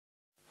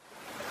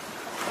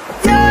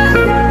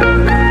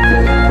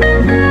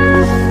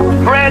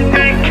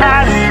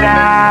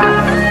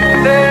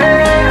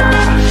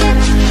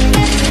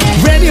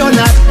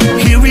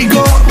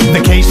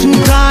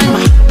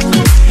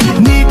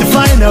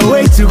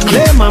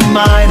clear my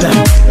mind.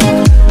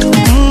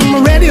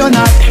 Ready or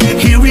not,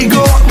 here we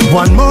go,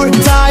 one more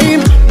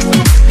time.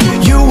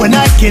 You and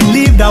I can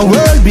leave the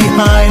world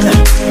behind.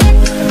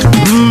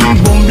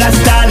 Boom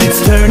blast style,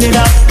 let's turn it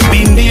up.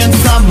 Indian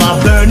summer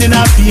burning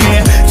up,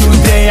 yeah.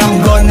 Today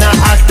I'm gonna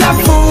act a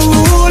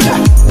fool.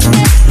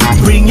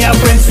 Bring your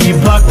friends, we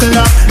buckle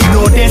up.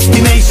 No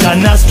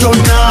destination,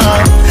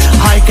 astronaut.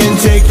 I can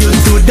take you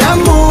to the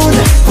moon.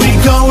 We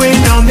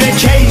going on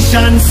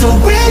vacation, so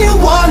where you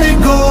wanna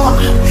go?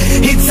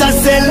 It's a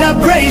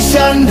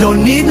celebration,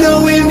 don't need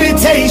no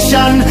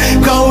invitation.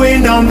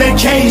 Going on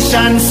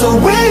vacation, so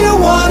where you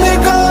wanna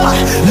go?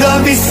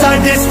 Love is our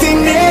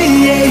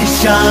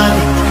destination.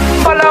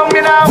 Follow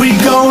me now. We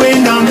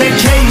going on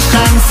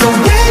vacation, so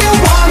where you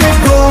wanna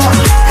go?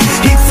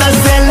 It's a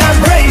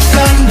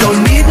celebration,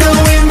 don't need no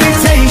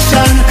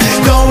invitation.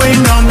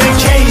 Going on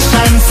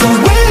vacation, so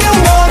where you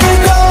wanna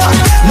go?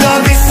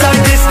 Love is our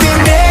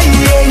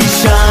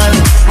destination.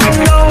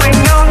 We're going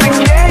on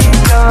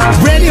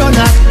vacation. Ready or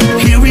not,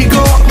 here we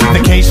go,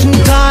 vacation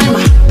time.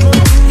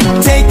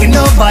 Taking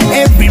over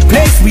every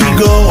place we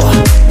go.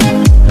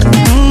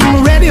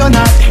 Ready or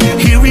not,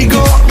 here we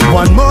go,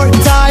 one more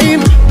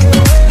time.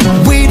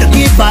 We don't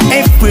give a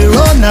F, we're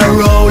on a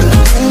roll.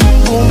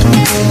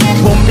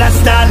 Boom blast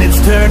style, let's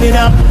turn it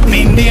up.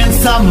 Indian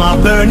summer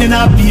burning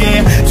up,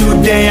 yeah.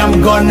 Today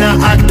I'm gonna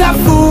act a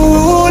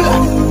fool.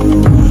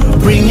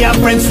 Bring your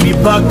friends, we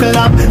buckle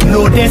up.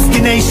 No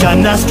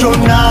destination,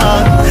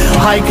 astronaut.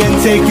 I can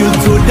take you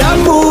to the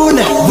moon.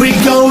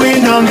 We're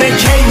going on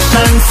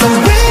vacation, so